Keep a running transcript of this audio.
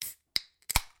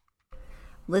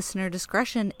Listener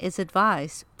discretion is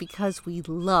advised because we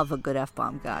love a good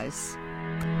F-bomb, guys.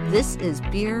 This is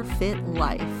Beer Fit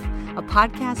Life, a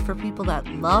podcast for people that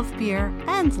love beer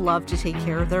and love to take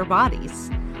care of their bodies.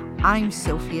 I'm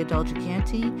Sophia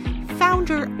Dolgiganti,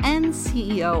 founder and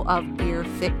CEO of Beer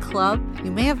Fit Club.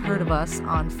 You may have heard of us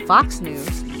on Fox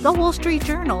News, The Wall Street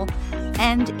Journal,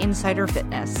 and Insider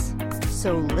Fitness.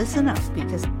 So listen up,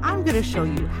 because I'm going to show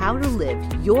you how to live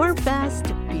your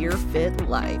best beer fit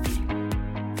life.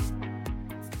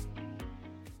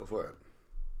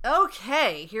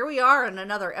 Okay, here we are in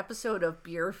another episode of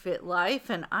Beer Fit Life,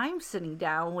 and I'm sitting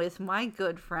down with my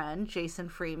good friend, Jason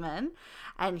Freeman,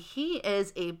 and he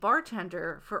is a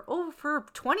bartender for over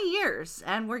 20 years,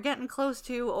 and we're getting close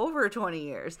to over 20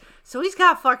 years. So he's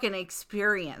got fucking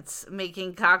experience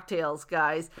making cocktails,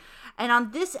 guys. And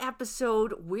on this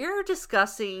episode, we're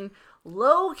discussing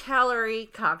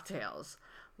low-calorie cocktails.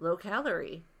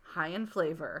 Low-calorie, high in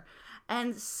flavor.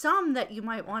 And some that you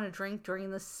might want to drink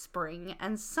during the spring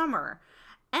and summer.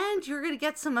 And you're going to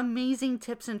get some amazing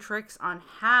tips and tricks on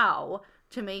how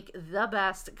to make the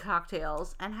best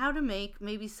cocktails and how to make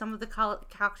maybe some of the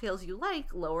cocktails you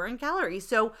like lower in calories.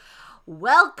 So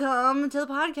welcome to the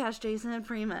podcast, Jason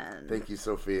Freeman. Thank you,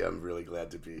 Sophia. I'm really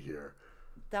glad to be here.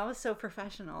 That was so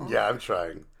professional. Yeah, I'm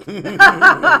trying. I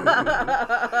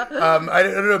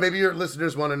don't know. Maybe your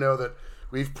listeners want to know that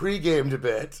we've pre-gamed a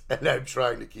bit, and I'm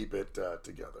trying to keep it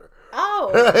together.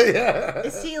 Oh. Yeah.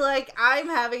 See, like, I'm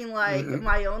having, like,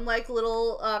 my own, like,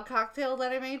 little cocktail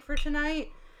that I made for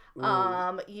tonight.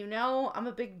 You know, I'm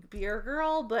a big beer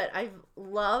girl, but I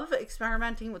love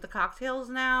experimenting with the cocktails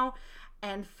now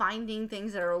and finding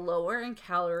things that are lower in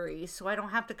calories so I don't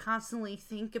have to constantly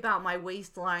think about my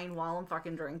waistline while I'm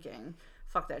fucking drinking.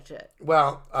 Fuck that shit.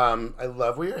 Well, I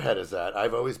love where your head is at.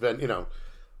 I've always been, you know,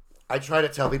 I try to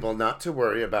tell people not to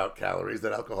worry about calories,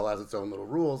 that alcohol has its own little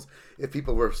rules. If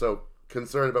people were so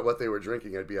concerned about what they were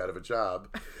drinking, I'd be out of a job.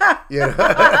 You know?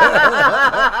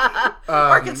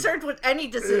 Or concerned with any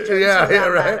decisions. Yeah,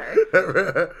 right.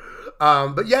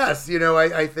 But yes, you know,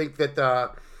 I think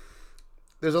that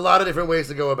there's a lot of different ways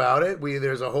to go about it.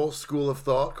 There's a whole school of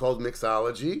thought called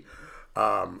mixology.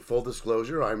 Full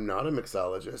disclosure, I'm not a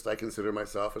mixologist. I consider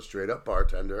myself a straight-up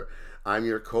bartender. I'm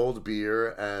your cold beer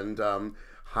and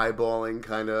highballing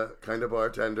kind of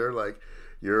bartender, like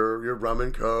your rum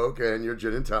and coke and your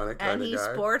gin and tonic kind of guy. And he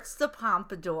sports the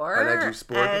pompadour. And I do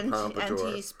sport the pompadour.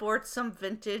 And he sports some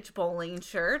vintage bowling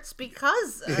shirts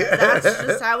because that's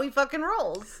just how he fucking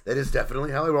rolls. That is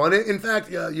definitely how I roll. And in fact,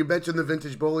 you mentioned the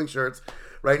vintage bowling shirts.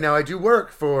 Right now I do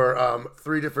work for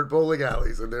 3 different bowling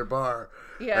alleys in their bar.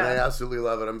 Yeah. And I absolutely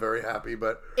love it. I'm very happy.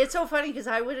 But it's so funny because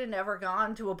I would have never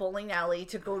gone to a bowling alley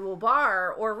to go to a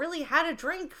bar or really had a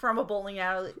drink from a bowling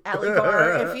alley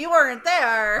bar if you weren't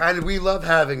there. And we love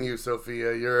having you,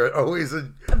 Sophia. You're always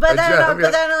a But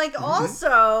then like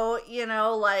also, you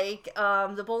know, like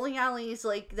the bowling alleys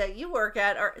like that you work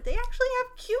at they actually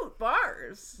have cute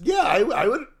bars. Yeah, I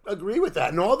would agree with that.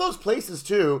 And all those places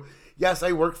too. Yes,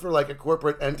 I worked for like a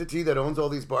corporate entity that owns all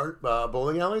these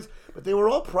bowling alleys, but they were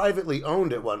all privately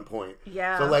owned at one point.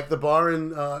 Yeah. So like the bar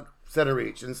in Center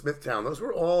Reach in Smithtown, those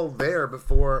were all there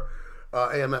before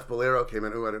AMF Bolero came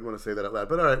in. Oh, I didn't want to say that out loud,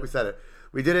 but all right, we said it.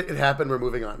 We did it. It happened. We're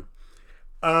moving on.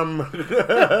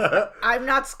 I'm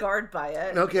not scarred by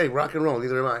it. Okay, rock and roll.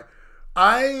 Neither am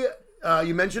I.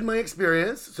 You mentioned my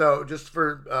experience, so just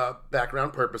for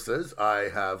background purposes, I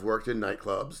have worked in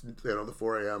nightclubs, you know, the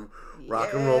 4 a.m.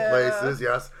 rock and roll places,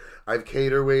 yes. I've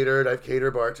cater-waitered, I've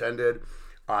cater-bartended.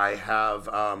 I have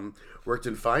worked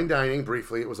in fine dining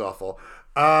briefly, it was awful.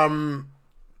 And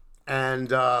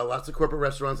lots of corporate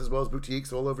restaurants as well as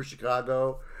boutiques all over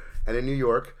Chicago and in New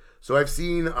York. So I've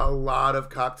seen a lot of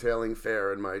cocktailing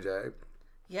fare in my day.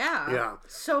 Yeah. Yeah.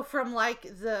 So from like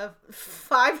the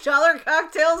 $5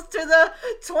 cocktails to the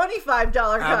 $25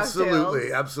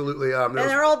 cocktails. Absolutely. And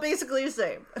they're all basically the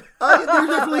same. There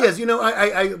definitely is. You know,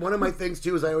 I one of my things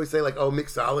too is I always say like, oh,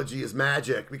 mixology is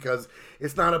magic because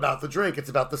it's not about the drink. It's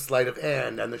about the sleight of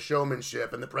hand and the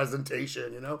showmanship and the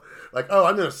presentation, you know? Like, oh,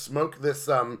 I'm going to smoke this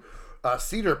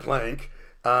cedar plank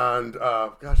and,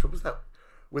 gosh, what was that?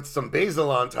 With some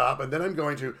basil on top, and then I'm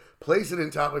going to place it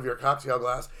in top of your cocktail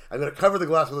glass. I'm going to cover the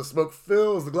glass with the smoke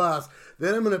fills the glass.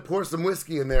 Then I'm going to pour some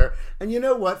whiskey in there. And you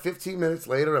know what? 15 minutes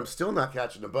later, I'm still not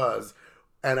catching a buzz,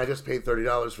 and I just paid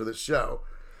 $30 for this show.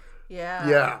 Yeah.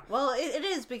 Yeah. Well, it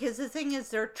is because the thing is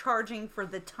they're charging for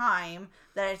the time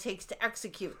that it takes to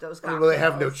execute those cocktails. Well, they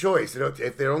have no choice. You know,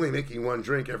 if they're only making one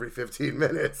drink every 15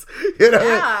 minutes, you know.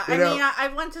 Yeah. I mean, I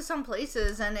went to some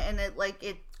places and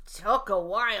it took a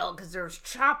while because there's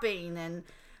chopping and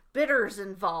bitters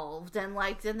involved, and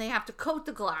like then they have to coat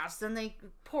the glass, then they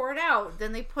pour it out,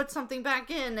 then they put something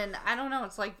back in, and I don't know,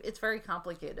 it's like it's very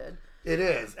complicated. It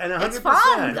is, and 100%. It's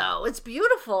fun though. It's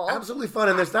beautiful. Absolutely fun,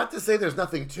 and there's not to say there's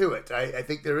nothing to it. I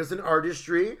think there is an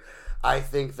artistry. I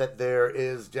think that there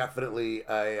is definitely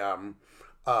a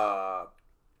a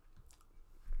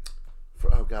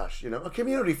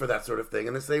community for that sort of thing.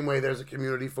 In the same way, there's a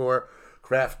community for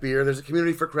craft beer. There's a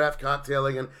community for craft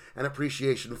cocktailing and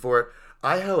appreciation for it.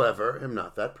 I, however, am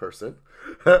not that person.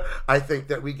 I think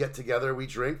that we get together, we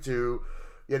drink to,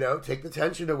 take the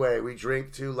tension away. We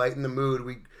drink to lighten the mood.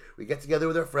 We get together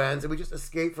with our friends and we just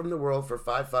escape from the world for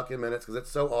 5 fucking minutes because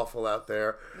it's so awful out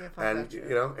there. Yeah, and,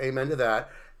 amen to that.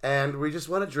 And we just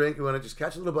want to drink. We want to just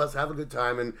catch a little buzz, have a good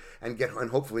time, and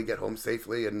hopefully get home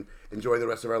safely and enjoy the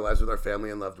rest of our lives with our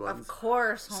family and loved ones. Of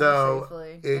course, home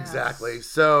safely. Exactly. Yes.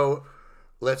 So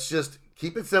let's just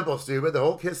keep it simple, stupid, the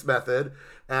whole KISS method,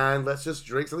 and let's just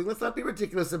drink something. Let's not be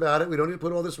ridiculous about it. We don't need to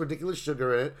put all this ridiculous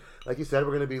sugar in it. Like you said,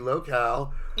 we're going to be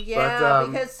low-cal. Yeah,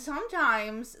 because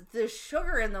sometimes the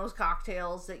sugar in those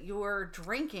cocktails that you're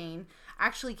drinking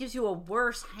actually gives you a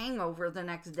worse hangover the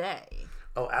next day.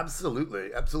 Oh,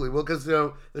 absolutely. Absolutely. Well, because,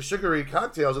 the sugary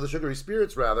cocktails, or the sugary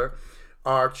spirits, rather,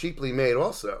 are cheaply made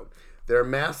also. They're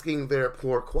masking their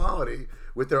poor quality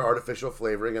with their artificial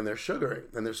flavoring and their sugaring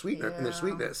and their sweetener and their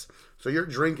sweetness. So you're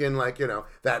drinking, like,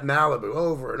 that Malibu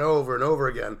over and over and over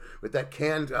again with that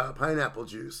canned pineapple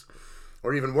juice.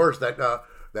 Or even worse, that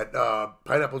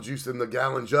pineapple juice in the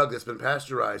gallon jug that's been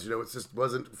pasteurized. It just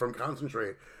wasn't from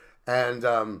concentrate. And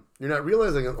you're not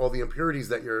realizing all the impurities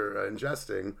that you're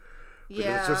ingesting.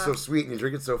 Because it's just so sweet and you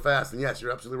drink it so fast. And yes,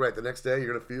 you're absolutely right. The next day, you're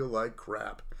going to feel like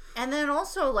crap. And then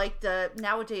also, like,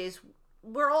 nowadays,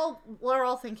 we're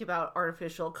all thinking about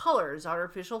artificial colors,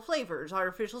 artificial flavors,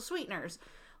 artificial sweeteners.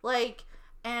 Like,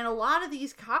 and a lot of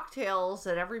these cocktails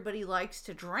that everybody likes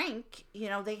to drink,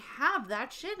 they have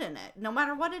that shit in it. No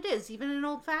matter what it is. Even an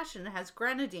old fashioned, it has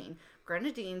grenadine.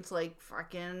 Grenadine's like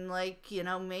fucking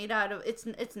made out of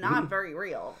it's not very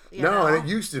real. No, and it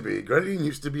used to be. Grenadine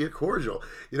used to be a cordial.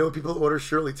 When people order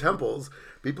Shirley Temples,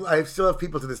 I still have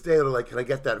people to this day that are like, "Can I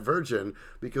get that virgin?"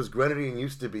 Because grenadine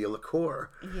used to be a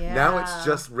liqueur. Yeah. Now it's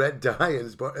just red dye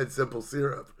and simple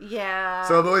syrup. Yeah.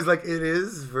 So I'm always like, it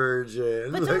is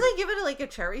virgin. But don't they give it like a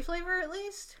cherry flavor at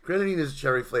least? Grenadine is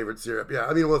cherry flavored syrup. Yeah,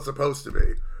 I mean, well, it's supposed to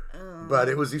be, but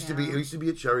it used to be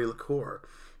a cherry liqueur.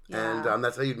 Yeah. And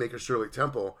that's how you'd make a Shirley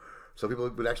Temple. So people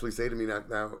would actually say to me now,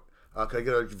 can I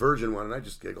get a virgin one? And I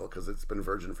just giggle because it's been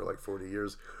virgin for like 40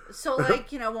 years. So like,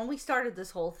 when we started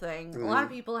this whole thing, a lot of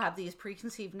people have these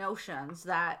preconceived notions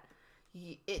that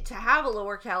to have a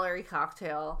lower calorie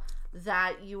cocktail,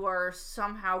 that you are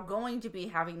somehow going to be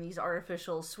having these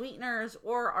artificial sweeteners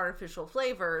or artificial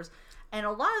flavors. And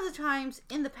a lot of the times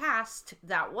in the past,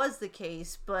 that was the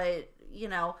case. But,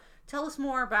 tell us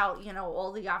more about,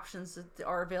 all the options that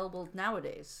are available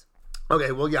nowadays.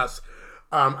 Okay, well, yes.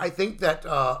 I think that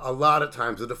a lot of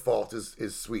times the default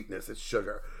is sweetness. It's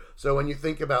sugar. So when you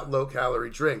think about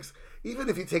low-calorie drinks, even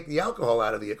if you take the alcohol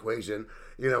out of the equation,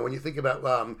 when you think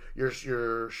about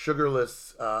your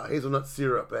sugarless hazelnut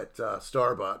syrup at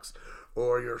Starbucks,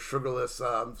 or your sugarless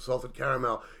salted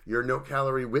caramel, your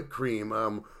no-calorie whipped cream.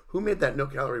 Who made that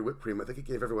no-calorie whipped cream? I think it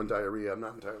gave everyone diarrhea. I'm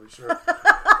not entirely sure.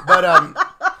 But...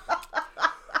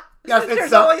 Yes,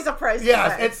 there's always a price.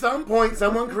 Yes, at some point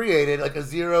someone created like a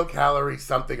 0-calorie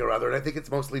something or other, and I think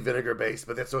it's mostly vinegar based.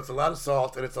 So it's a lot of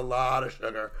salt and it's a lot of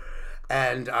sugar,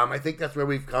 and I think that's where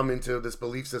we've come into this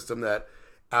belief system that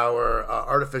our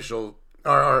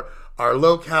our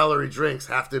low-calorie drinks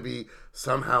have to be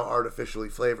somehow artificially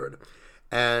flavored,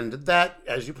 and that,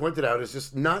 as you pointed out, is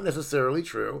just not necessarily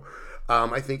true.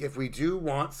 I think if we do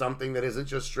want something that isn't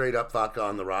just straight up vodka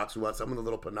on the rocks, we want something with a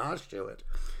little panache to it.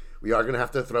 We are going to have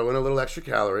to throw in a little extra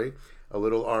calorie, a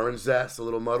little orange zest, a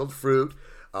little muddled fruit,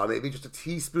 maybe just a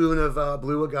teaspoon of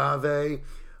blue agave.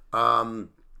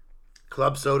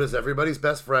 Club soda is everybody's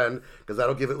best friend because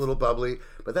that'll give it a little bubbly.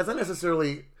 But that's not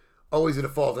necessarily always a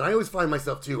default. And I always find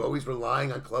myself, too, always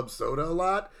relying on club soda a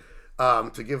lot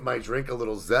to give my drink a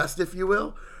little zest, if you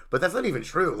will. But that's not even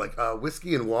true. Like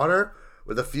whiskey and water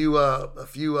with a few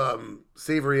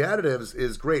savory additives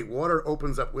is great. Water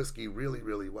opens up whiskey really,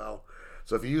 really well.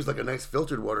 So if you use like a nice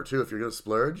filtered water too, if you're going to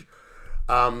splurge.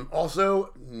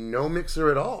 Also, no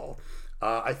mixer at all.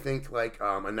 I think like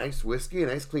a nice whiskey, a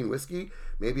nice clean whiskey,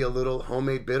 maybe a little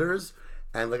homemade bitters,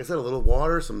 and like I said, a little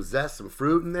water, some zest, some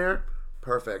fruit in there.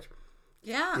 Perfect.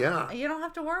 Yeah. Yeah. You don't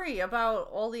have to worry about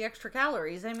all the extra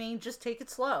calories. I mean, just take it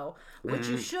slow, which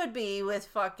you should be with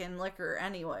fucking liquor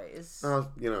anyways.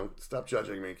 Stop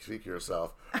judging me. Speak for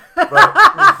yourself.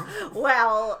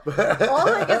 Well, all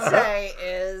I can say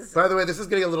is... By the way, this is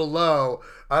getting a little low.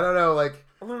 I don't know, like...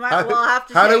 we'll have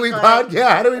to how do take, we like,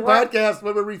 podcast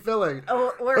when we're refilling?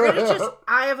 We're going to just...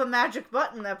 I have a magic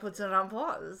button that puts it on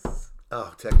pause.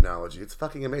 Oh, technology. It's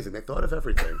fucking amazing. They thought of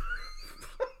everything.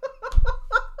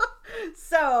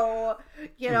 So,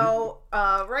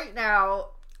 right now,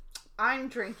 I'm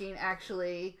drinking,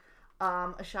 actually,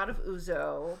 a shot of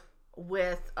Ouzo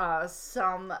with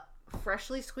some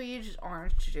freshly squeezed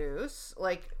orange juice.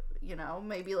 Like,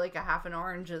 maybe like a half an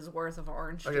orange's worth of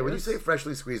orange juice. Okay, when you say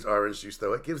freshly squeezed orange juice,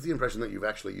 though, it gives the impression that you've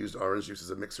actually used orange juice as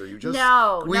a mixer. You just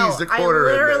squeezed a quarter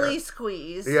in there. I literally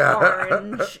squeezed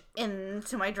orange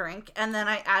into my drink, and then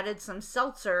I added some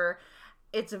seltzer.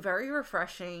 It's very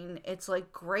refreshing. It's,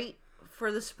 like, great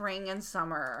for the spring and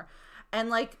summer. And,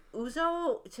 like,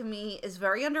 Ouzo, to me, is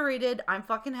very underrated. I'm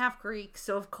fucking half Greek,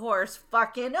 so, of course,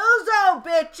 fucking Ouzo,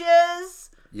 bitches!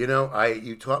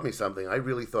 You taught me something. I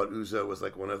really thought Ouzo was,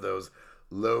 like, one of those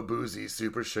low boozy,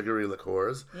 super sugary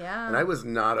liqueurs. Yeah. And I was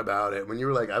not about it. When you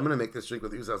were like, I'm going to make this drink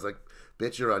with Ouzo, I was like,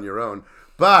 bitch, you're on your own.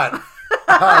 But...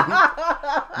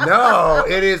 no,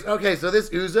 it is... Okay, so this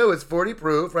Ouzo is 40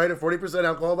 proof, right? At 40%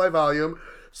 alcohol by volume.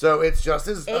 So it's just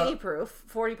as... 80 proof,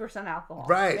 40% alcohol.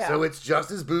 Right, yeah. So it's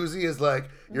just as boozy as, like,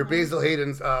 your Basil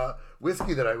Hayden's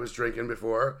whiskey that I was drinking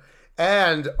before.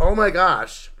 And, oh my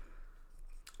gosh,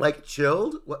 like,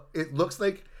 chilled? What it looks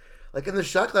like in the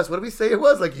shot glass, what did we say it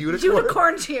was? Like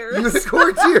unicorn tears.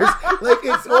 Unicorn tears. Like,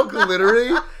 it's all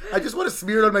glittery. I just want to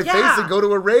smear it on my face and go to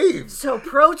a rave. So,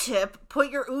 pro tip, put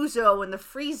your Ouzo in the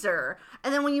freezer.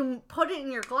 And then when you put it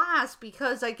in your glass,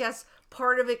 because I guess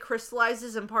part of it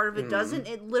crystallizes and part of it doesn't,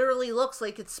 it literally looks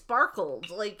like it's sparkled.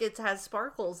 Like it has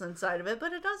sparkles inside of it,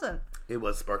 but it doesn't. It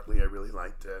was sparkly. I really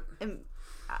liked it.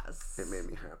 It made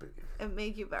me happy. It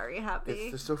made you very happy.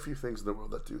 There's so few things in the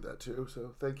world that do that too.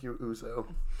 So thank you, Ouzo.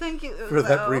 Thank you, Ouzo. For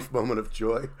that brief moment of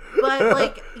joy. But,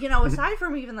 like, aside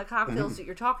from even the cocktails that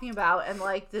you're talking about and,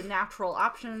 like, the natural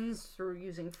options through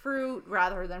using fruit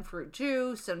rather than fruit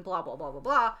juice and blah, blah, blah, blah,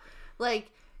 blah,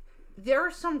 like, there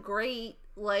are some great,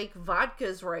 like,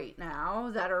 vodkas right now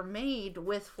that are made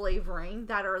with flavoring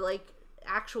that are, like,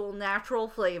 actual natural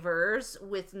flavors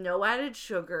with no added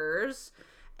sugars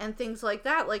and things like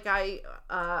that. Like, I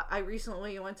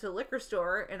recently went to the liquor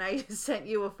store and I sent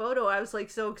you a photo. I was, like,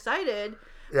 so excited.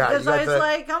 Yeah, because I was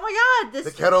like, oh my God.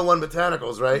 The Kettle One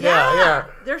Botanicals, right? Yeah.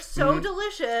 They're so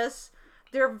delicious.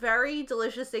 They're very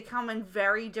delicious. They come in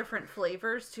very different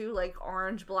flavors, too, like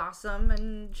orange blossom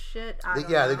and shit. They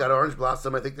got orange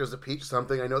blossom. I think there's a peach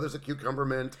something. I know there's a cucumber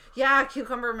mint. Yeah,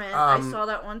 cucumber mint. I saw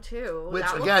that one, too. Which,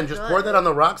 again, just pour that on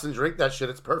the rocks and drink that shit.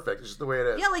 It's perfect. It's just the way it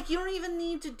is. Yeah, like, you don't even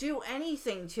need to do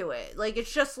anything to it. Like,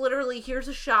 it's just literally, here's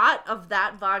a shot of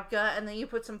that vodka, and then you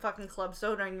put some fucking club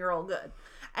soda, and you're all good.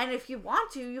 And if you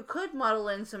want to, you could muddle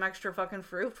in some extra fucking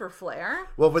fruit for flair.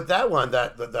 Well, with that one,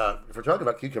 if we're talking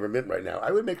about cucumber mint right now,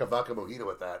 I would make a vodka mojito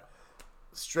with that.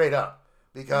 Straight up.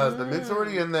 Because the mint's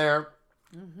already in there.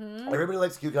 Everybody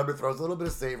likes cucumber. Throws a little bit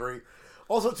of savory.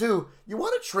 Also, too, you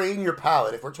want to train your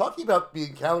palate. If we're talking about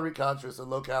being calorie conscious and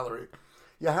low calorie,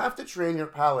 you have to train your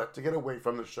palate to get away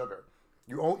from the sugar.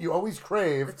 You always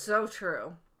crave... It's so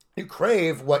true. You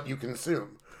crave what you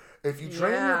consume. If you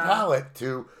train your palate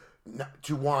to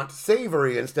want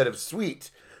savory instead of sweet.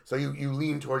 So you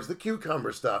lean towards the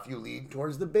cucumber stuff. You lean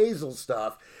towards the basil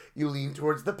stuff. You lean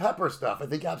towards the pepper stuff. I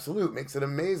think Absolut makes an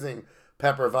amazing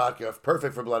pepper vodka,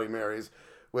 perfect for Bloody Marys,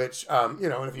 which, and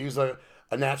if you use a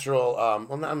natural,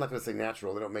 I'm not going to say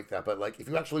natural, they don't make that, but like if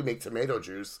you actually make tomato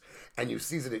juice and you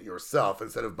season it yourself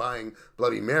instead of buying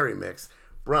Bloody Mary mix,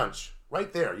 brunch,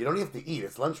 right there. You don't even have to eat.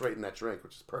 It's lunch right in that drink,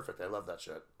 which is perfect. I love that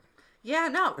shit. Yeah,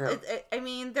 no, I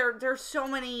mean, there's so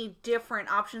many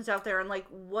different options out there, and like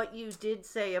what you did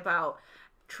say about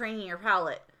training your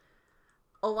palate,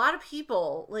 a lot of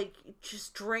people like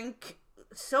just drink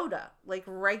soda, like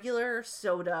regular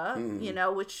soda,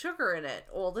 with sugar in it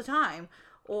all the time,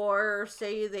 or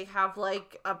say they have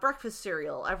like a breakfast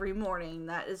cereal every morning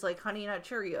that is like Honey Nut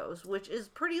Cheerios, which is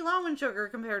pretty low in sugar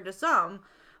compared to some.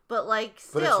 But, like,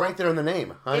 still... But it's right there in the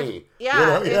name, honey.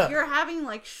 If you're having,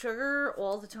 like, sugar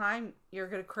all the time, you're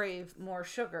going to crave more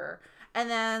sugar. And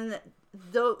then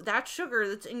that sugar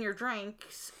that's in your drink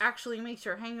actually makes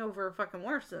your hangover fucking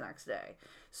worse the next day.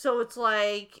 So it's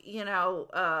like, it's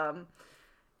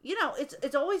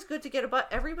always good to get a buzz.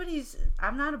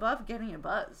 I'm not above getting a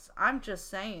buzz. I'm just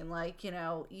saying, like,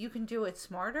 you can do it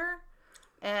smarter.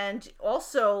 And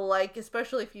also, like,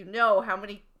 especially if you know how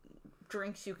many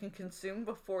drinks you can consume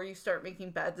before you start making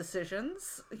bad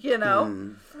decisions, you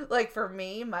know? Like for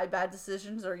me, my bad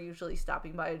decisions are usually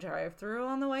stopping by a drive-thru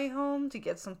on the way home to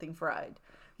get something fried,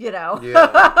 you know?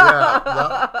 Yeah.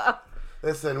 Well,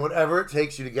 listen, whatever it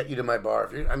takes you to get you to my bar.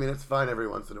 It's fine every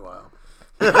once in a while.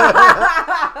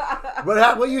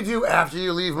 But what you do after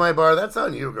you leave my bar, that's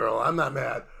on you, girl. I'm not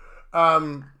mad.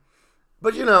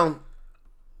 But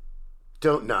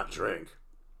don't not drink.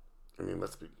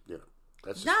 Let's be,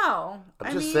 that's just, No.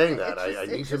 I'm just saying that. I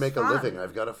need to make a living.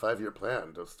 I've got a 5-year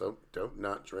plan. Just don't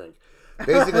not drink.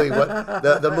 Basically, what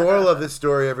the moral of this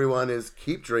story, everyone, is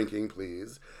keep drinking,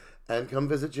 please. And come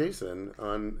visit Jason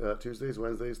on Tuesdays,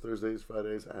 Wednesdays, Thursdays,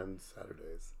 Fridays, and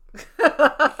Saturdays.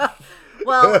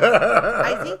 Well,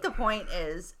 I think the point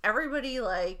is everybody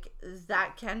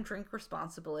that can drink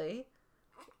responsibly,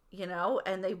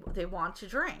 and they want to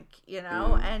drink,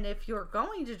 and if you're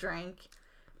going to drink,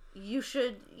 you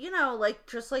should,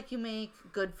 just like you make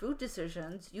good food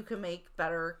decisions, you can make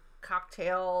better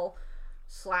cocktail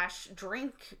 /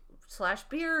 drink /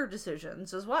 beer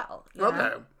decisions as well.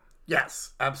 Okay.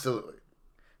 Yes, absolutely.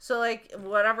 So,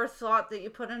 whatever thought that you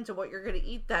put into what you're going to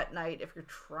eat that night, if you're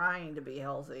trying to be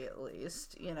healthy at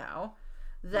least,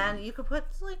 then you could put,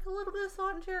 a little bit of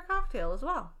thought into your cocktail as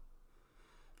well.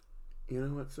 You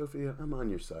know what, Sophia? I'm on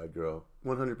your side, girl.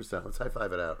 100%. Let's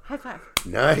high-five it out. High five.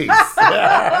 Nice.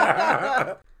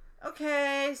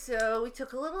 Okay, so we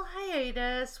took a little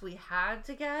hiatus. We had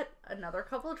to get another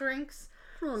couple drinks.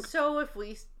 So if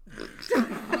we...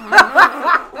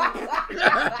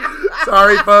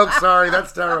 Sorry, folks. Sorry,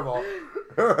 that's terrible.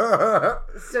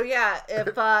 So yeah,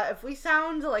 if we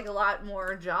sound like a lot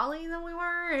more jolly than we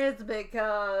were, it's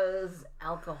because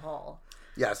alcohol.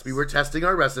 Yes, we were testing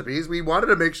our recipes. We wanted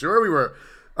to make sure we were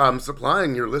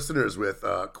supplying your listeners with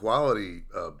quality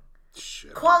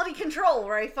shit. Quality control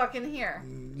right fucking here.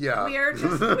 Yeah. We're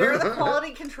the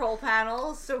quality control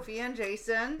panel, Sophia and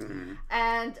Jason.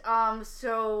 And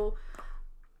so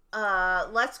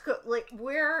let's go,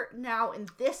 we're now in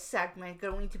this segment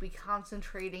going to be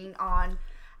concentrating on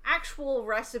actual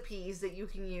recipes that you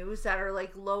can use that are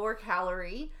lower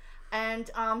calorie,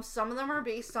 and some of them are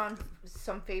based on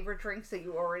some favorite drinks that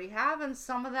you already have, and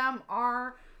some of them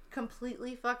are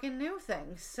completely fucking new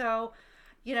things. So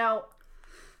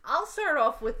I'll start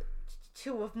off with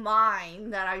 2 of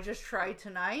mine that I just tried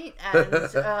tonight, and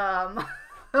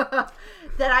that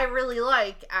I really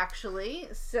like, actually.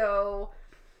 So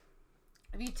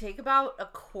if you take about a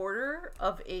quarter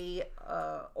of a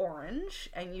orange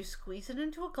and you squeeze it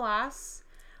into a glass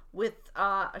with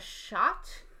a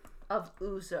shot of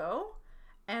ouzo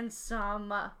and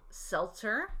some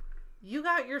seltzer, you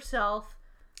got yourself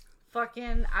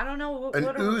fucking, I don't know an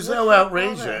ouzo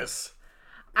outrageous.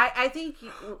 I think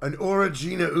an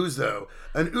Orangina ouzo,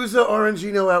 an ouzo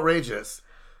orangino outrageous,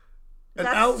 a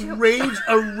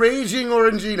raging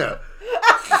Orangina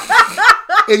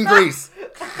in Greece.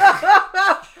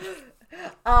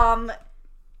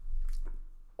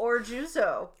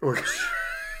 Orjuzo.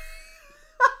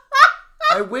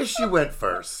 I wish you went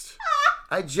first.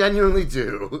 I genuinely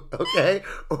do. Okay,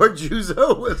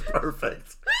 Orjuzo was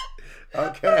perfect.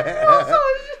 Okay.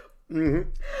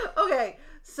 Okay.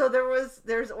 So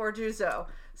there's Orjuzo.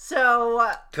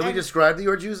 So can we describe the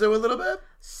Orjuzo a little bit?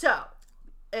 So,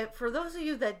 for those of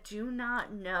you that do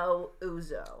not know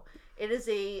ouzo, it is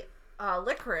a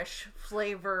licorice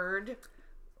flavored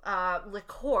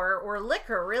liqueur, or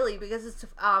liquor really, because it's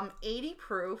 80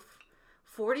 proof,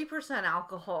 40%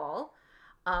 alcohol,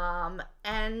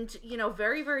 and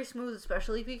very, very smooth,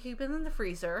 especially if you keep it in the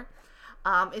freezer.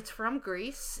 It's from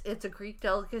Greece. It's a Greek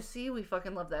delicacy. We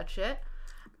fucking love that shit.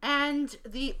 And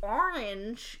the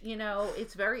orange,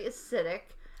 it's very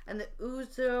acidic, and the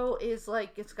ouzo is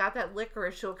it's got that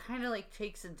licorice, so it kind of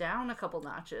takes it down a couple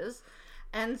notches.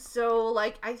 And so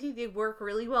I think they work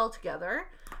really well together.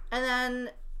 And then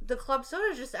the club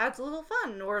soda just adds a little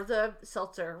fun, or the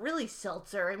seltzer. Really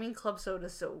seltzer. Club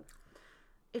soda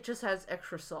it just has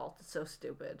extra salt. It's so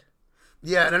stupid.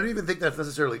 Yeah, and I don't even think that's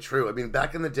necessarily true.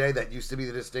 Back in the day, that used to be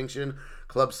the distinction.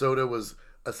 Club soda was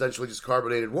essentially just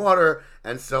carbonated water,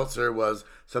 and seltzer was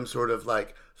some sort of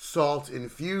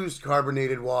salt-infused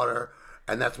carbonated water,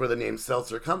 and that's where the name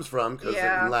seltzer comes from, because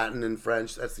in Latin and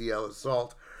French, SEL is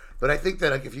salt. But I think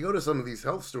that if you go to some of these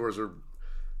health stores, or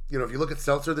if you look at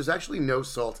seltzer, there's actually no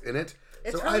salt in it.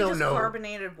 It's so really I don't just know.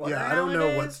 Carbonated water. Yeah, I don't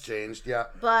know what's changed. Yeah,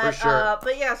 but for sure.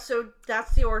 But yeah, so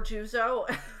that's the Orjuzo.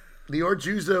 The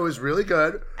Orjuzo is really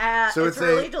good. So it's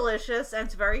really delicious, and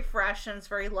it's very fresh, and it's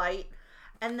very light.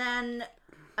 And then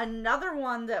another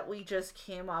one that we just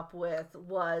came up with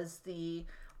was it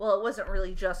wasn't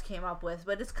really just came up with,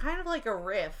 but it's kind of like a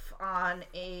riff on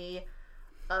a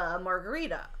a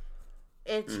margarita.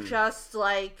 It's just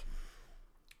like,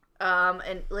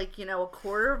 and like, you know, a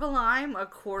quarter of a lime, a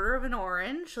quarter of an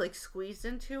orange, like squeezed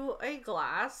into a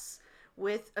glass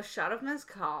with a shot of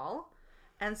mezcal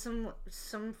and some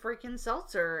freaking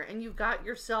seltzer, and you've got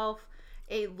yourself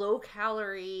a low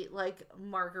calorie like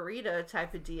margarita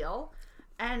type of deal,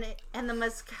 and the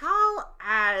mezcal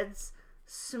adds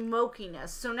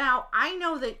smokiness. So now I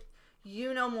know that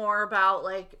you know more about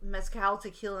like mezcal,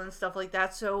 tequila, and stuff like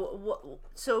that.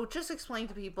 So just explain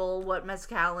to people what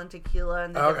mezcal and tequila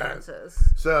and the differences.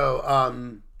 So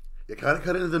you kind of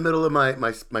cut into the middle of my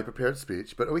prepared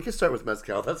speech, but we can start with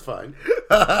mezcal. That's fine.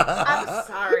 I'm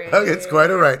sorry. It's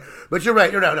quite all right. But you're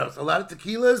right. No. So a lot of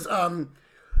tequilas.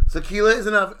 Tequila is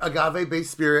an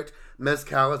agave-based spirit.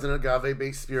 Mezcal is an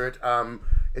agave-based spirit.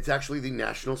 It's actually the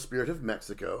national spirit of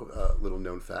Mexico. Little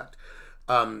known fact.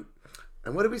 And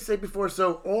what did we say before?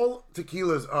 So all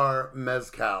tequilas are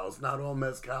mezcals. Not all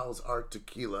mezcals are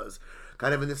tequilas.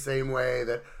 Kind of in the same way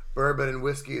that bourbon and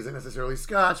whiskey isn't necessarily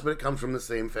Scotch, but it comes from the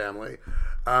same family.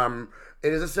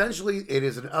 It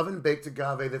is an oven-baked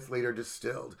agave that's later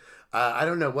distilled. I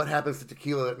don't know what happens to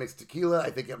tequila that makes tequila. I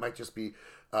think it might just be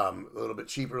a little bit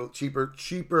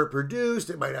cheaper produced.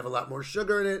 It might have a lot more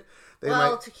sugar in it.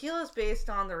 Tequila is based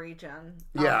on the region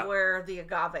of where the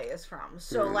agave is from.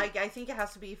 So, like, I think it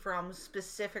has to be from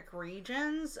specific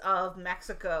regions of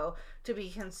Mexico to be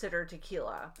considered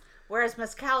tequila. Whereas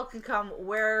mezcal can come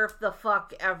where the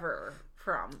fuck ever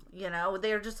from. You know,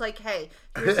 they're just like, hey,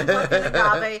 here's some fucking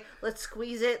agave. Let's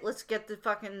squeeze it. Let's get the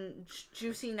fucking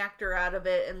juicy nectar out of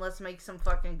it, and let's make some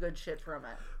fucking good shit from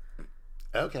it.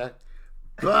 Okay,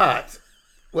 but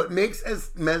what makes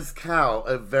mezcal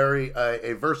a very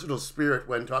a versatile spirit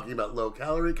when talking about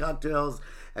low-calorie cocktails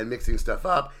and mixing stuff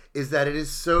up is that it is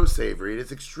so savory. It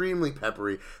is extremely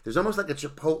peppery. There's almost like a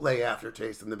chipotle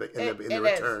aftertaste in the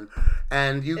return.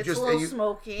 And it's a little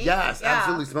smoky. Yes,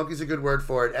 absolutely. Smoky's a good word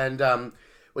for it. And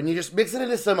when you just mix it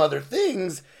into some other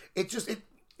things, it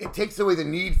takes away the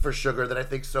need for sugar that I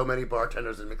think so many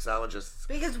bartenders and mixologists.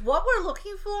 Because what we're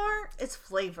looking for is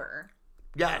flavor.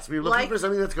 Yes, we're looking for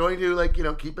something that's going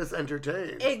to, keep us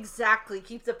entertained. Exactly,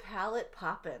 keep the palate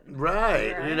popping.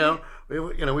 Right. We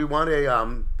want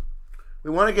we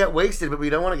want to get wasted, but we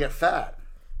don't want to get fat.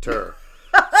 So,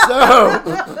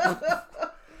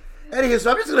 anyway,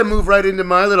 so I'm just going to move right into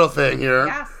my little thing here.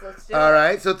 Yes, let's do it. All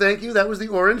right, so thank you. That was the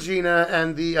Orangina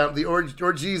and the Orgiza.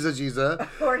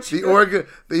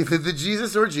 The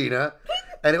Jesus Orangina.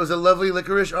 And it was a lovely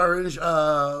licorice orange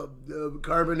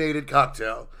carbonated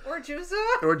cocktail.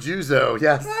 Orjuzo,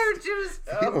 yes.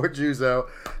 Orjuzo.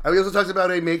 And we also talked about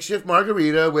a makeshift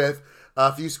margarita with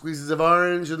a few squeezes of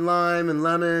orange and lime and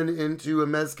lemon into a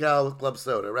mezcal with club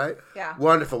soda, right? Yeah.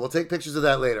 Wonderful. We'll take pictures of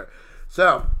that later.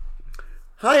 So,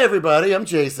 hi everybody. I'm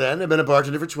Jason. I've been a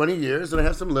bartender for 20 years, and I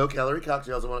have some low-calorie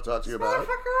cocktails I want to talk to you about.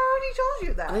 Motherfucker already told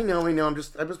you that. I know.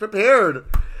 I was prepared.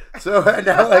 So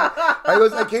now,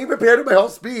 I came prepared with my whole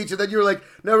speech, and then you were like,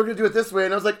 "No, we're gonna do it this way,"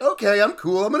 and I was like, "Okay, I'm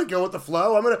cool. I'm gonna go with the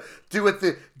flow. I'm gonna do it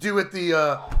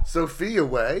the Sophia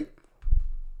way."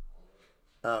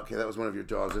 Okay, that was one of your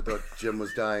dogs. I thought Jim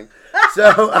was dying.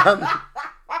 So,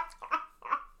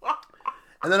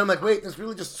 and then I'm like, "Wait, this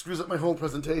really just screws up my whole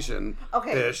presentation."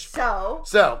 Okay, so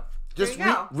just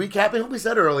recapping what we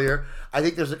said earlier, I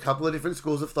think there's a couple of different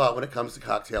schools of thought when it comes to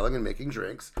cocktailing and making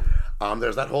drinks.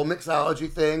 There's that whole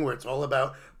mixology thing where it's all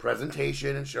about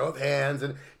presentation and show of hands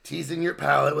and teasing your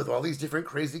palate with all these different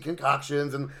crazy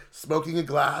concoctions and smoking a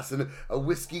glass and a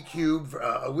whiskey cube,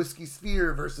 a whiskey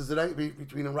sphere versus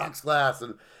between a rocks glass.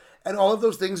 And all of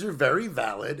those things are very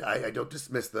valid. I don't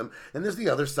dismiss them. And there's the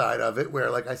other side of it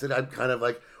where, like I said, I'm kind of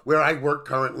like where I work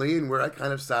currently and where I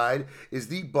kind of side is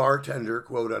the bartender,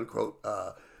 quote unquote,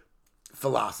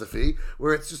 philosophy,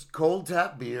 where it's just cold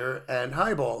tap beer and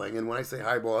highballing. And when I say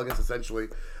highballing, it's essentially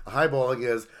highballing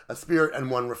is a spirit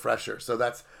and one refresher. So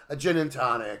that's a gin and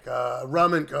tonic,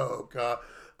 rum and coke,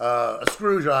 a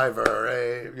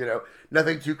screwdriver,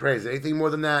 nothing too crazy. Anything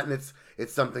more than that, and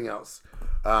it's something else.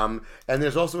 And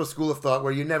there's also a school of thought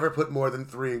where you never put more than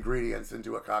 3 ingredients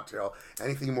into a cocktail.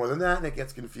 Anything more than that, and it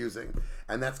gets confusing.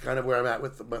 And that's kind of where I'm at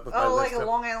with my like list a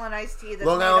Long Island iced tea. That's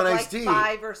Long Island iced tea.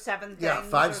 5 or 7 things. Yeah,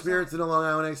 5 spirits in a Long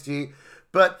Island iced tea.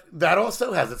 But that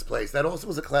also has its place. That also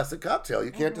was a classic cocktail.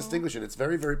 You can't distinguish it. It's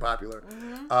very, very popular.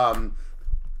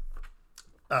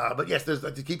 But yes,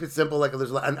 to keep it simple,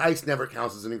 an ice never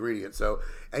counts as an ingredient. So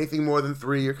anything more than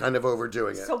 3, you're kind of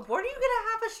overdoing it. So what are you going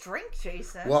to have us drink,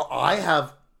 Jason? Well, I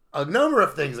have a number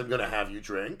of things I'm going to have you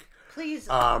drink. Please.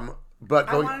 But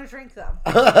I want to drink them.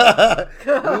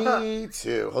 Me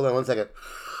too. Hold on one second.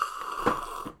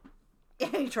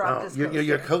 He dropped his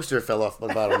your coaster fell off the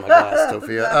bottom of my glass,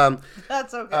 Sophia.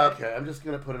 That's okay. Okay, I'm just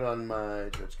going to put it on my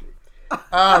church cake.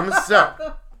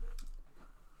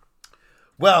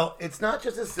 Well, it's not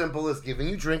just as simple as giving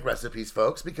you drink recipes,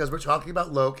 folks, because we're talking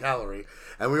about low calorie.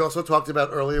 And we also talked about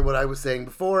earlier what I was saying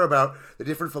before about the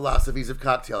different philosophies of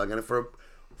cocktailing. And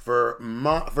for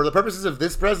the purposes of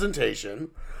this presentation,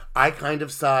 I kind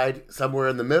of side somewhere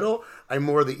in the middle. I'm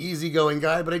more the easygoing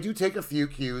guy, but I do take a few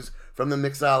cues from the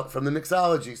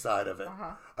mixology side of it.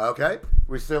 Okay?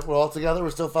 We're all together? We're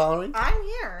still following? I'm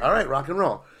here. All right, rock and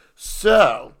roll.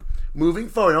 So, moving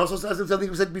forward, also something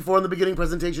we said before in the beginning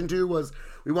presentation too was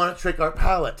we want to trick our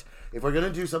palate. If we're going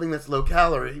to do something that's low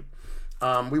calorie,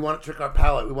 we want to trick our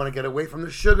palate. We want to get away from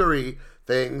the sugary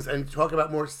things and talk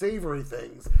about more savory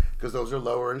things because those are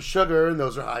lower in sugar and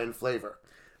those are high in flavor.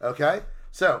 Okay?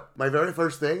 So, my very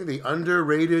first thing, the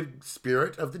underrated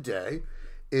spirit of the day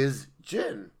is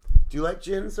gin. Do you like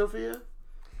gin, Sophia?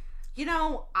 You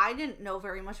know, I didn't know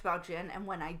very much about gin, and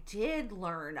when I did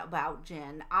learn about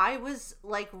gin, I was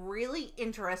like really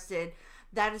interested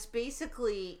that it's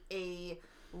basically a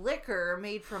liquor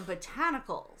made from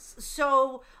botanicals.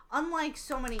 So, unlike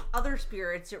so many other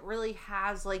spirits, it really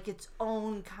has like its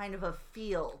own kind of a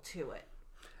feel to it.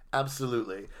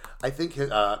 Absolutely. I think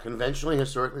conventionally,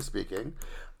 historically speaking,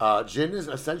 gin is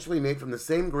essentially made from the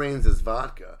same grains as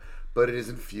vodka, but it is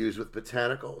infused with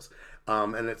botanicals.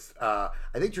 And it's, I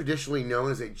think, traditionally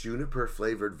known as a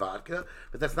juniper-flavored vodka,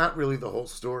 but that's not really the whole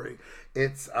story.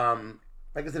 It's,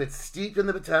 like I said, it's steeped in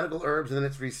the botanical herbs and then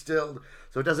it's distilled,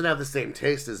 so it doesn't have the same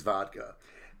taste as vodka.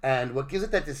 And what gives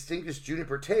it that distinguished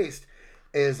juniper taste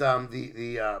is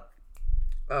oh,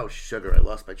 sugar. I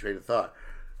lost my train of thought.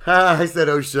 I said,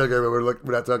 oh, sugar, but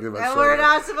we're not talking about sugar. We're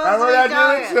not supposed to be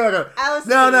doing sugar.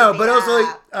 No, but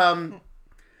also,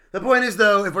 the point is,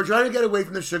 though, if we're trying to get away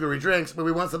from the sugary drinks, but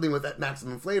we want something with that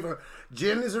maximum flavor,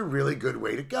 gin is a really good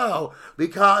way to go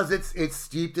because it's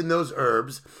steeped in those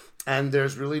herbs and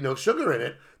there's really no sugar in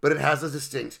it, but it has a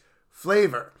distinct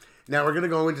flavor. Now, we're going to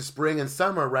go into spring and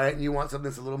summer, right? And you want something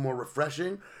that's a little more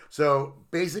refreshing. So,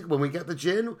 basically, when we get the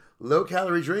gin,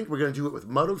 low-calorie drink, we're going to do it with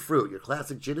muddled fruit, your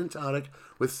classic gin and tonic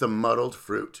with some muddled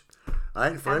fruit. All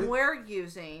right, and we're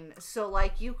using, so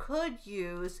like you could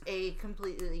use a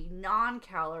completely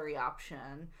non-calorie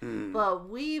option, but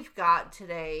we've got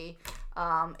today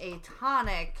a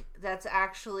tonic that's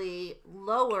actually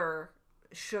lower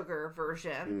sugar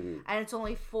version, and it's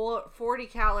only 40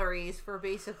 calories for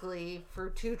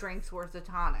 2 drinks worth of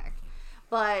tonic,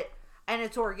 and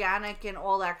it's organic and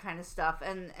all that kind of stuff,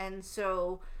 and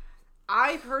so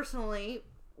I personally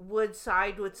would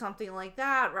side with something like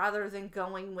that rather than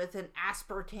going with an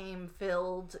aspartame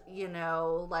filled,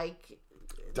 like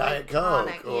Diet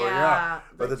Coke or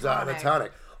the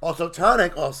tonic. Also,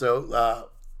 tonic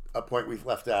a point we've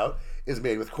left out is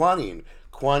made with quinine.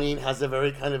 Quinine has a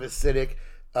very kind of acidic,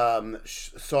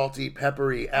 salty,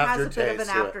 peppery aftertaste. It has a bit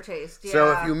of an aftertaste. Yeah.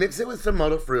 So if you mix it with some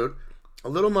muddled fruit, a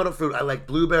little muddled fruit. I like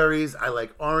blueberries. I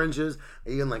like oranges.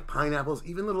 I even like pineapples.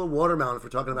 Even little watermelon if we're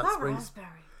talking about spring. Raspberry.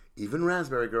 Even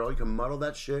raspberry, girl. You can muddle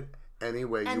that shit any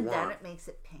way you want. And then it makes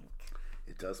it pink.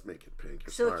 It does make it pink.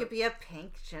 You're so smart. It could be a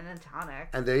pink gin and tonic.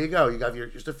 And there you go. You got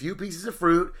just a few pieces of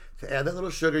fruit to add that little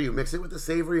sugar. You mix it with the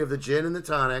savory of the gin and the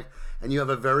tonic, and you have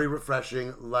a very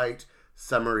refreshing, light,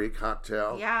 summery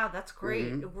cocktail. Yeah, that's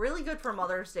great. Really good for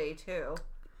Mother's Day, too.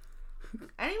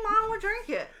 Any mom would drink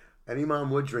it. Any mom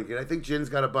would drink it. I think gin's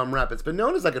got a bum rap. It's been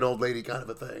known as like an old lady kind of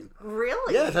a thing.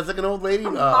 Really? Yeah, that's like an old lady.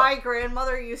 My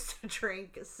grandmother used to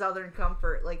drink Southern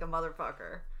Comfort like a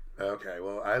motherfucker. Okay,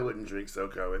 well, I wouldn't drink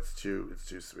SoCo. It's too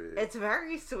sweet. It's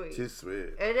very sweet. Too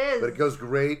sweet. It is. But it goes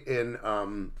great in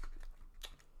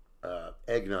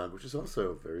eggnog, which is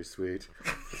also very sweet.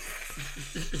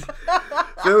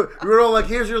 So we were all like,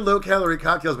 here's your low-calorie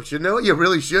cocktails, but you know what you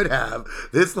really should have?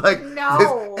 This this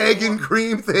egg and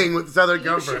cream thing with Southern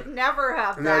Comfort. You should never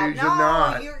have that. No, you should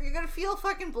not. You're going to feel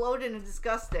fucking bloated and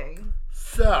disgusting.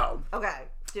 So. Okay,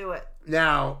 do it.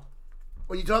 Now,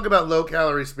 when you talk about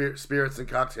low-calorie spirits and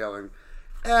cocktailing,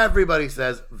 everybody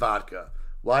says vodka.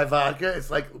 Why vodka? It's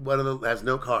like has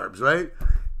no carbs, right?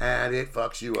 And it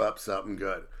fucks you up something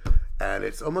good. And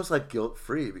it's almost like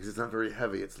guilt-free because it's not very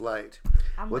heavy. It's light.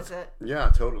 I'm with it.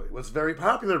 Yeah, totally. What's very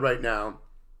popular right now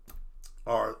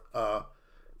are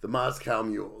the Moscow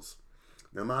Mules.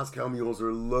 Now, Moscow Mules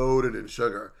are loaded in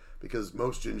sugar because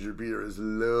most ginger beer is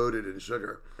loaded in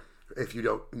sugar if you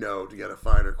don't know to get a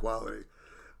finer quality.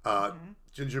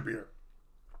 Ginger beer.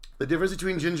 The difference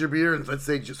between ginger beer and, let's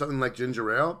say, something like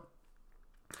ginger ale,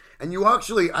 and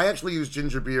I actually use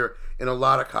ginger beer in a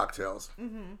lot of cocktails.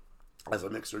 As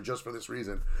a mixer, just for this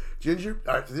reason. The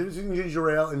difference between ginger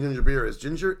ale and ginger beer is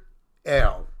ginger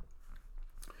ale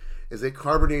is a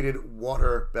carbonated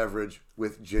water beverage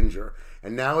with ginger.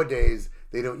 And nowadays,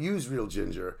 they don't use real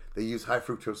ginger. They use high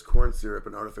fructose corn syrup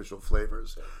and artificial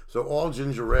flavors. So all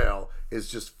ginger ale is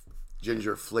just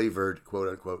ginger flavored, quote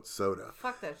unquote, soda.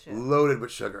 Fuck that shit. Loaded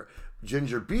with sugar.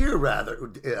 Ginger beer,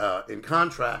 rather, in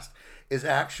contrast, is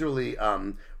actually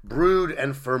brewed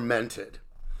and fermented.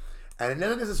 And it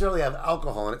doesn't necessarily have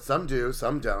alcohol in it. Some do,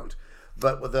 some don't.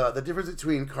 But the difference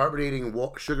between carbonating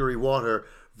sugary water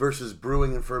versus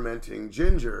brewing and fermenting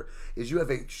ginger is you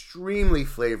have extremely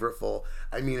flavorful,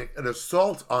 an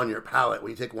assault on your palate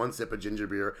when you take one sip of ginger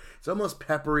beer. It's almost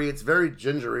peppery. It's very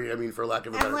gingery, for lack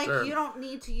of a better term. And, you don't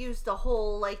need to use the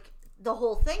whole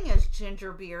thing as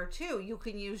ginger beer, too. You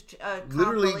can use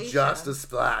literally just a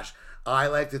splash. I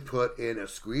like to put in a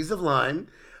squeeze of lime,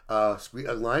 a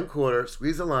lime quarter,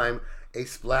 squeeze of lime, a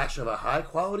splash of a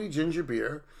high-quality ginger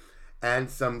beer,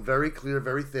 and some very clear,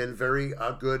 very thin, very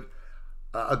good,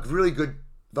 a really good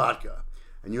vodka.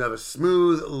 And you have a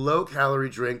smooth, low-calorie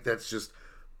drink that's just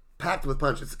packed with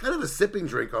punch. It's kind of a sipping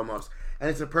drink almost. And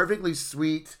it's a perfectly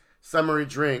sweet, summery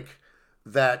drink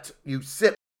that you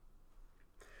sip.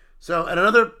 So, and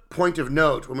another point of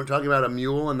note, when we're talking about a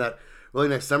mule and that really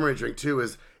nice summery drink too,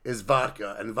 is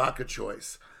vodka and vodka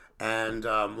choice. And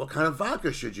what kind of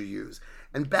vodka should you use?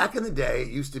 And back in the day, it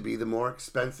used to be the more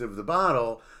expensive the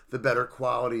bottle, the better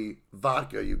quality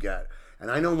vodka you get. And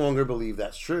I no longer believe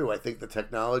that's true. I think the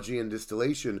technology and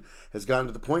distillation has gotten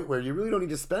to the point where you really don't need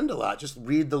to spend a lot. Just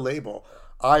read the label.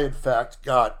 I, in fact,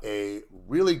 got a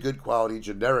really good quality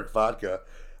generic vodka.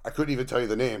 I couldn't even tell you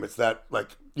the name. It's that,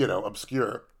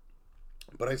 obscure.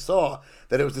 But I saw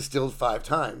that it was distilled 5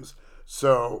 times.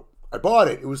 So I bought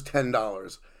it. It was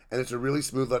 $10. And it's a really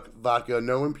smooth vodka,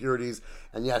 no impurities.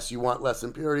 And yes, you want less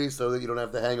impurities so that you don't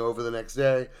have the hangover the next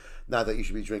day. Not that you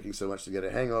should be drinking so much to get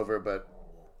a hangover, but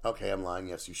okay, I'm lying.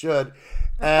 Yes, you should.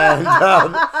 And,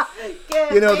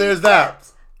 there's tips.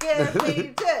 that. Give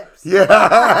me tips.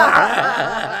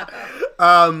 Yeah.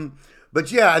 But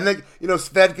yeah, and then,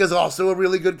 Svedka's also a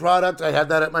really good product. I had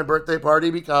that at my birthday party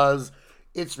because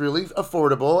it's really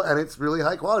affordable and it's really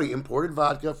high quality. Imported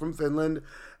vodka from Finland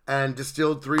and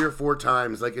distilled 3 or 4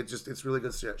 times. It's really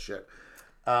good shit.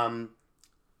 So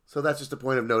that's just a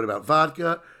point of note about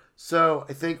vodka. So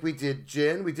I think we did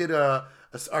gin. We did our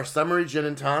summery gin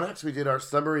and tonics. We did our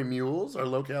summery mules, our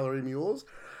low-calorie mules.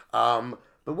 But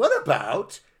what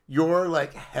about your,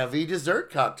 heavy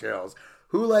dessert cocktails?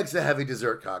 Who likes a heavy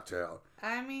dessert cocktail?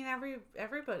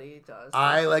 Everybody does.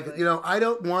 I like, I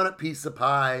don't want a piece of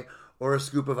pie or a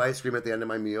scoop of ice cream at the end of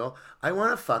my meal. I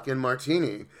want a fucking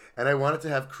martini. And I want it to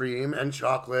have cream and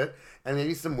chocolate and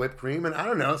maybe some whipped cream and, I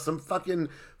don't know, some fucking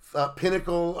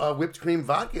Pinnacle whipped cream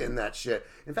vodka in that shit.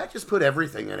 In fact, just put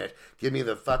everything in it. Give me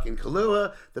the fucking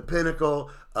Kahlua, the Pinnacle,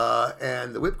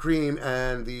 and the whipped cream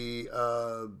and the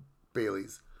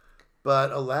Baileys.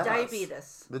 But alas,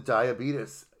 the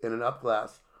diabetes in an up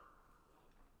glass.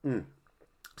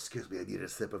 Excuse me, I need a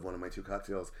sip of one of my 2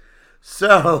 cocktails.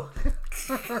 So,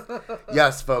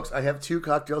 yes, folks, I have 2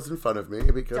 cocktails in front of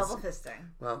me because double fisting.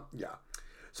 Well, yeah.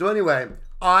 So anyway,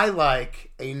 I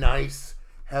like a nice,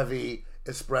 heavy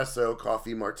espresso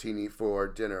coffee martini for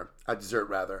dinner, dessert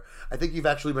rather. I think you've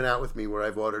actually been out with me where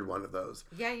I've ordered one of those.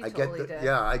 Yeah, you totally did.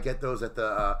 Yeah, I get those at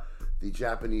the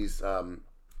Japanese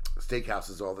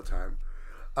steakhouses all the time.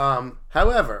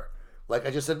 However, like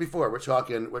I just said before, we're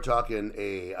talking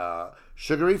a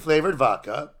sugary flavored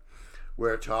vodka.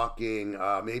 We're talking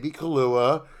maybe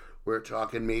Kahlua. We're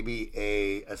talking maybe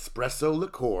a espresso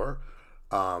liqueur.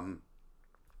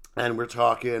 And we're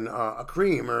talking a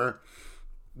creamer,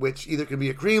 which either can be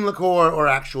a cream liqueur or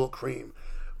actual cream.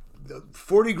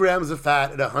 40 grams of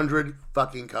fat and 100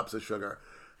 fucking cups of sugar.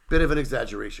 Bit of an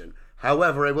exaggeration.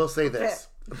 However, I will say this.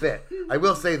 I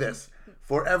will say this.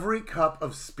 For every cup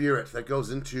of spirit that goes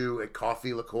into a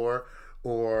coffee liqueur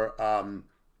or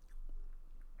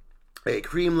a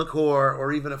cream liqueur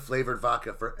or even a flavored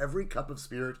vodka, for every cup of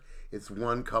spirit, it's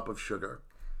 1 cup of sugar.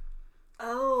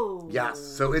 Oh. Yes.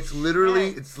 So it's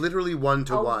literally 1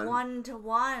 to 1. 1 to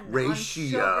 1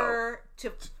 ratio. Sugar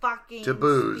to fucking to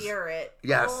booze. Spirit.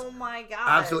 Yes. Oh my god.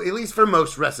 Absolutely. At least for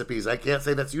most recipes. I can't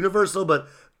say that's universal, but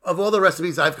of all the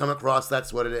recipes I've come across,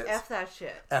 that's what it is. F that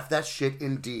shit. F that shit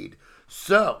indeed.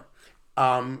 So,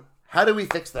 how do we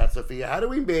fix that, Sophia? How do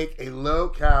we make a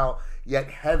low-cal yet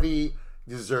heavy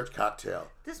dessert cocktail?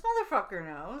 This motherfucker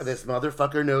knows. This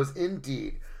motherfucker knows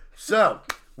indeed. So,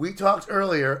 we talked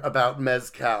earlier about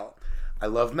mezcal. I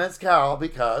love mezcal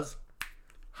because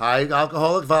high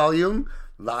alcoholic volume,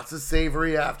 lots of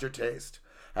savory aftertaste.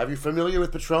 Are you familiar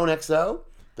with Patron XO?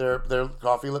 Their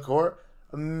coffee liqueur?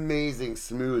 amazing,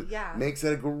 smooth. Yeah. Makes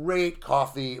it a great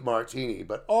coffee martini.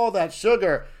 But all that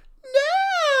sugar,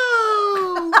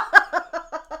 no!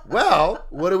 Well,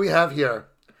 what do we have here?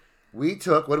 What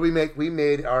do we make? We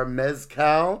made our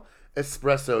mezcal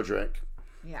espresso drink.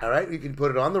 Yeah. All right? You can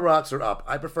put it on the rocks or up.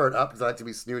 I prefer it up because I like to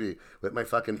be snooty with my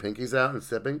fucking pinkies out and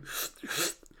sipping.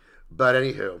 But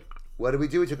anywho, what did we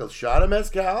do? We took a shot of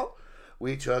mezcal.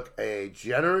 We took a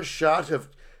generous shot of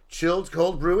chilled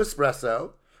cold brew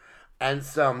espresso and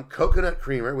some coconut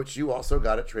creamer, which you also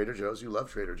got at Trader Joe's. You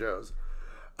love Trader Joe's.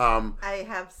 I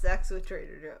have sex with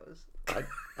Trader Joe's.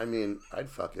 I mean, I'd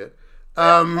fuck it.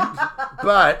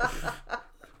 But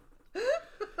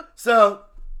so,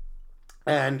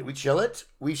 and we chill it,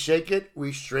 we shake it,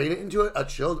 we strain it into a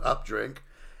chilled up drink,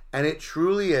 and it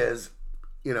truly is,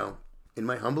 you know, in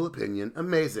my humble opinion,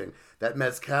 amazing. That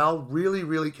mezcal really,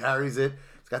 really carries it.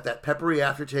 It's got that peppery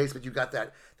aftertaste, but you got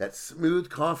that smooth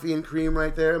coffee and cream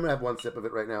right there. I'm gonna have one sip of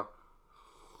it right now.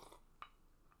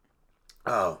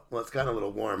 Oh, well, it's gotten a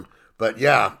little warm, but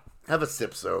yeah, have a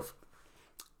sip, Soph.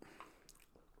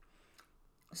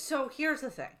 So here's the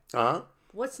thing. Uh-huh.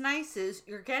 What's nice is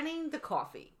you're getting the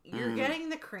coffee, you're getting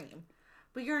the cream,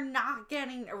 but you're not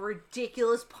getting a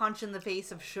ridiculous punch in the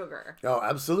face of sugar. Oh,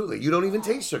 absolutely. You don't even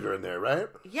taste sugar in there, right?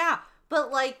 Yeah,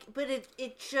 but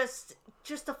it just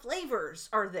the flavors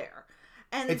are there.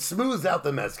 And it smooths out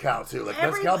the mezcal too. Like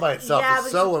mezcal by itself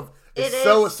is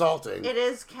so assaulting.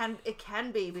 It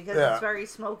can be because it's very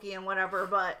smoky and whatever,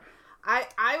 but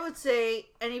I would say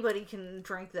anybody can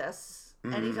drink this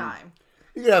anytime.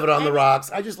 You can have it on the rocks.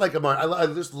 I just like I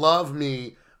just love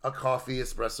me a coffee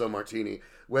espresso martini,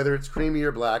 whether it's creamy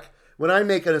or black. When I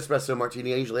make an espresso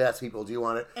martini, I usually ask people, "Do you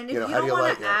want it?" And if you don't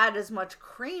want to add as much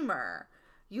creamer,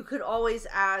 you could always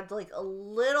add like a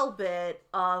little bit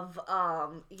of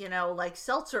like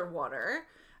seltzer water,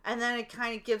 and then it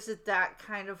kind of gives it that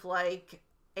kind of like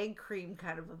egg cream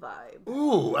kind of a vibe.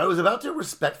 Ooh, I was about to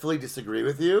respectfully disagree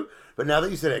with you, but now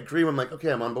that you said egg cream, I'm like,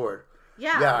 okay, I'm on board.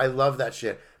 Yeah, I love that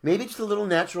shit. Maybe just a little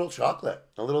natural chocolate.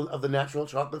 A little of the natural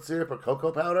chocolate syrup or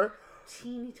cocoa powder.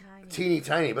 Teeny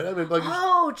tiny. But I mean,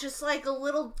 just like a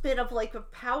little bit of like a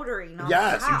powdering on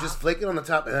yes, top. You just flake it on the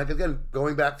top. And again,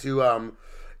 going back to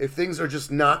if things are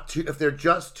just if they're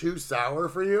just too sour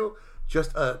for you,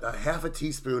 just a half a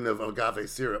teaspoon of agave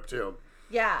syrup too.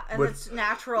 Yeah, and it's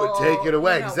natural. Would take it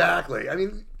away, exactly. I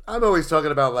mean, I'm always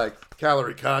talking about like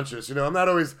calorie conscious, I'm not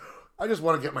always... I just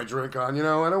want to get my drink on, I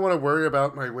don't want to worry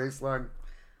about my waistline.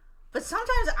 But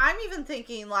sometimes I'm even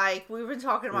thinking, like, we've been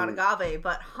talking about agave,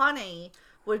 but honey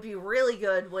would be really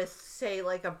good with, say,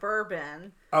 like a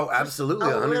bourbon. Oh,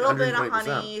 absolutely. A little bit of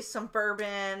honey, some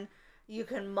bourbon. You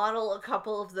can muddle a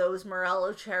couple of those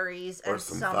Morello cherries. Or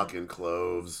some fucking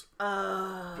cloves.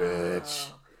 Oh. Bitch.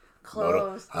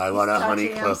 Cloves. I want a honey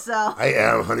clove. I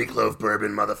am honey clove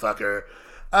bourbon, motherfucker.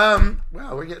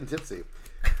 Wow, we're getting tipsy.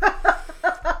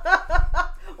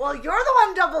 Well, you're the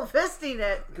one double fisting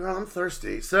it. Girl, I'm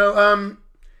thirsty. So,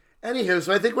 anywho,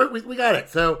 so I think we got it.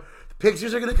 So, the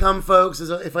pictures are going to come, folks,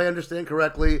 if I understand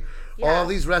correctly. Yes. All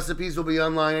these recipes will be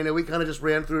online. I know we kind of just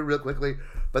ran through it real quickly,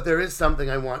 but there is something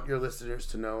I want your listeners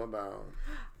to know about.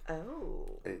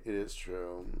 Oh. It is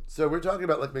true. So, we're talking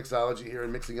about, like, mixology here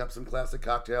and mixing up some classic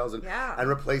cocktails and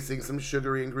replacing some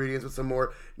sugary ingredients with some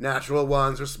more natural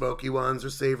ones or smoky ones or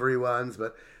savory ones,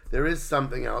 but... there is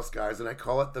something else, guys, and I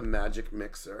call it the Magic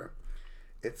Mixer.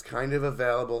 It's kind of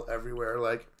available everywhere.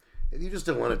 Like, if you just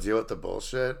don't want to deal with the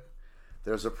bullshit,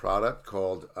 there's a product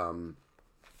called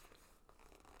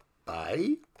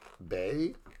Bai,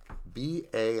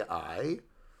 B-A-I.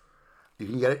 You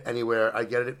can get it anywhere. I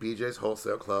get it at BJ's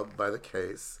Wholesale Club by the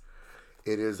case.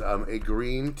 It is a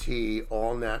green tea,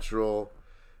 all natural,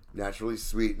 naturally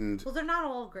sweetened. Well, they're not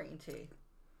all green tea.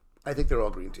 I think they're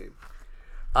all green tea.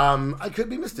 I could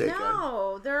be mistaken.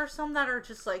 No, there are some that are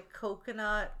just like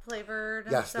coconut flavored.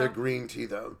 And yes, stuff. They're green tea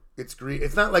though. It's green.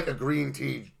 It's not like a green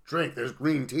tea drink. There's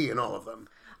green tea in all of them.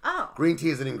 Oh, green tea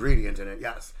is an ingredient in it.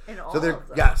 Yes. In all of them.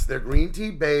 Yes, they're green tea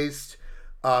based,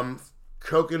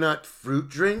 coconut fruit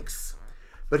drinks.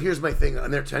 But here's my thing: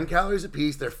 and they're 10 calories a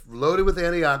piece. They're loaded with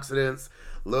antioxidants.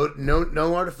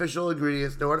 No artificial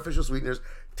ingredients, no artificial sweeteners.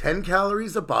 10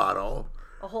 calories a bottle.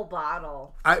 A whole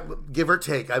bottle. Give or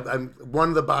take. I'm one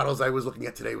of the bottles I was looking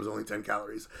at today was only 10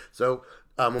 calories. So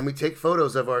when we take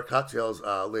photos of our cocktails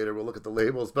later, we'll look at the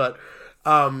labels. But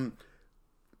I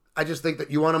just think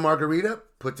that you want a margarita,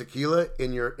 put tequila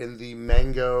in the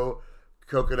mango,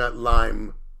 coconut,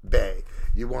 lime bay.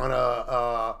 You want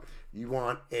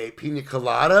a pina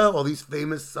colada, all these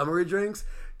famous summery drinks.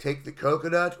 Take the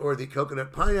coconut or the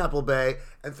coconut pineapple bay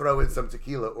and throw in some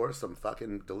tequila or some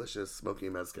fucking delicious smoky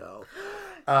mezcal.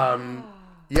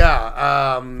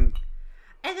 Yeah. And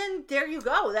then there you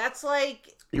go. That's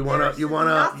like You wanna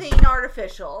nothing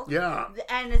artificial. Yeah.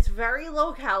 And it's very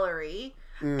low calorie.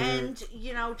 And,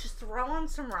 just throw on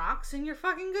some rocks and you're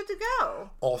fucking good to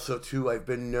go. Also, too, I've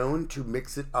been known to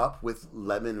mix it up with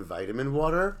lemon vitamin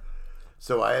water.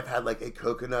 So I have had like a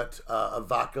coconut, a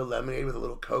vodka lemonade with a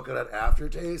little coconut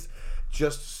aftertaste.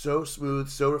 Just so smooth,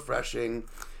 so refreshing.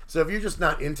 So if you're just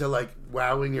not into like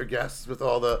wowing your guests with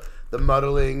all the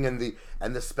muddling and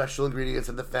the special ingredients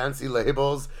and the fancy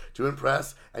labels to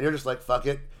impress, and you're just like, fuck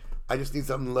it, I just need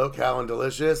something low cal and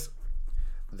delicious.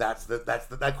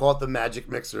 I call it the magic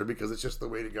mixer because it's just the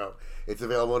way to go. It's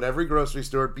available in every grocery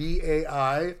store.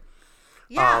 BAI.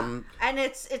 Yeah, and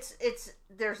it's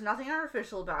there's nothing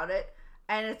artificial about it,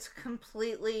 and it's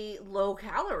completely low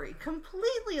calorie.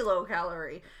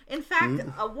 In fact,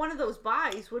 one of those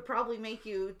buys would probably make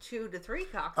you 2 to 3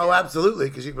 cocktails. Oh, absolutely,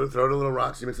 because you can throw it in little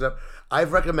rocks, you mix it up.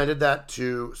 I've recommended that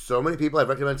to so many people. I've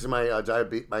recommended it to my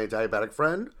diabetic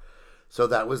friend. So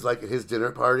that was like his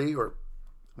dinner party, or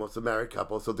well, it's a married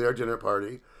couple, so their dinner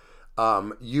party.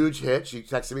 Huge hit. She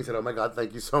texted me and said, "Oh my God,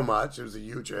 thank you so much." It was a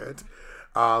huge hit.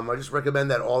 I just recommend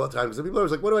that all the time. Because people are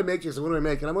always like, "What do I make, Jason? What do I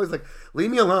make?" And I'm always like,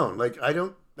 "Leave me alone. Like,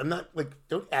 I'm not like,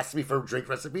 don't ask me for drink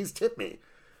recipes. Tip me."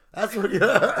 That's what.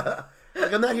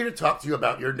 Like, I'm not here to talk to you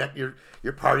about your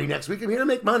party next week. I'm here to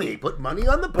make money. Put money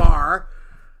on the bar.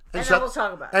 And then we'll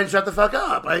talk about it. And shut the fuck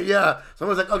up.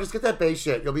 Someone's like, "Oh, just get that bae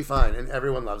shit. You'll be fine." And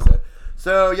everyone loves it.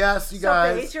 So, yes, you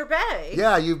guys. So, bae's your bae.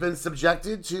 Yeah, you've been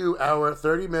subjected to our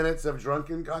 30 minutes of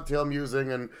drunken cocktail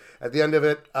musing, and at the end of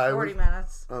it, 40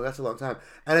 minutes. Oh, that's a long time.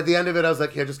 And at the end of it, I was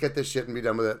like, "Here, just get this shit and be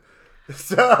done with it."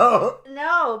 So.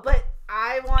 No, but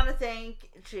I want to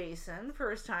thank Jason for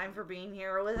his time for being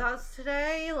here with us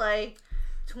today. Like,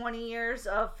 20 years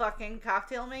of fucking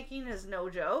cocktail making is no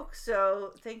joke.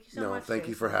 So thank you so much. Thank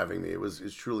you for having me.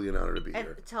 It's truly an honor to be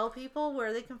here. Tell people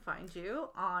where they can find you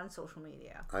on social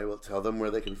media. I will tell them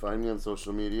where they can find me on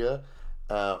social media.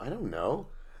 I don't know.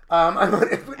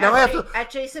 At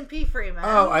Jason P. Freeman.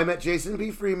 Oh, I'm at Jason P.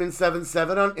 Freeman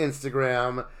 77 on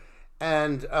Instagram.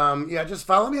 And just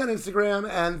follow me on Instagram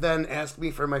and then ask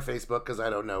me for my Facebook because I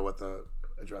don't know what the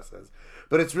address is.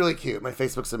 But it's really cute. My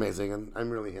Facebook's amazing and I'm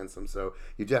really handsome. So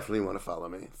you definitely want to follow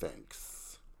me.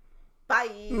 Thanks. Bye.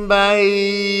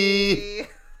 Bye.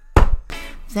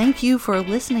 Thank you for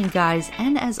listening, guys.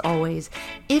 And as always,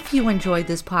 if you enjoyed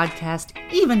this podcast,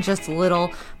 even just a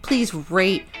little, please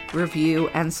rate, review,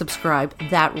 and subscribe.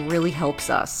 That really helps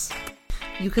us.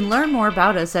 You can learn more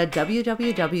about us at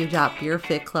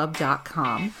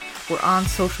www.beerfitclub.com. We're on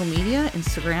social media,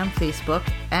 Instagram, Facebook,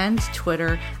 and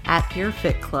Twitter at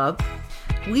BeerFitClub.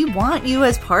 We want you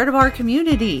as part of our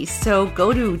community, so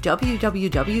go to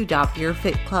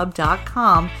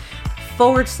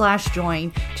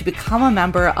www.beerfitclub.com/join to become a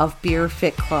member of Beer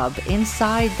Fit Club.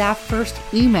 Inside that first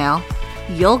email,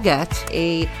 you'll get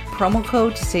a promo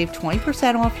code to save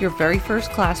 20% off your very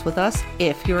first class with us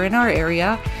if you're in our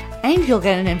area. And you'll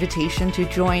get an invitation to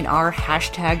join our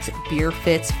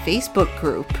 #BeerFits Facebook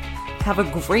group. Have a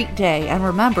great day, and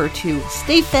remember to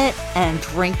stay fit and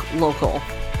drink local.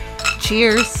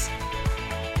 Cheers!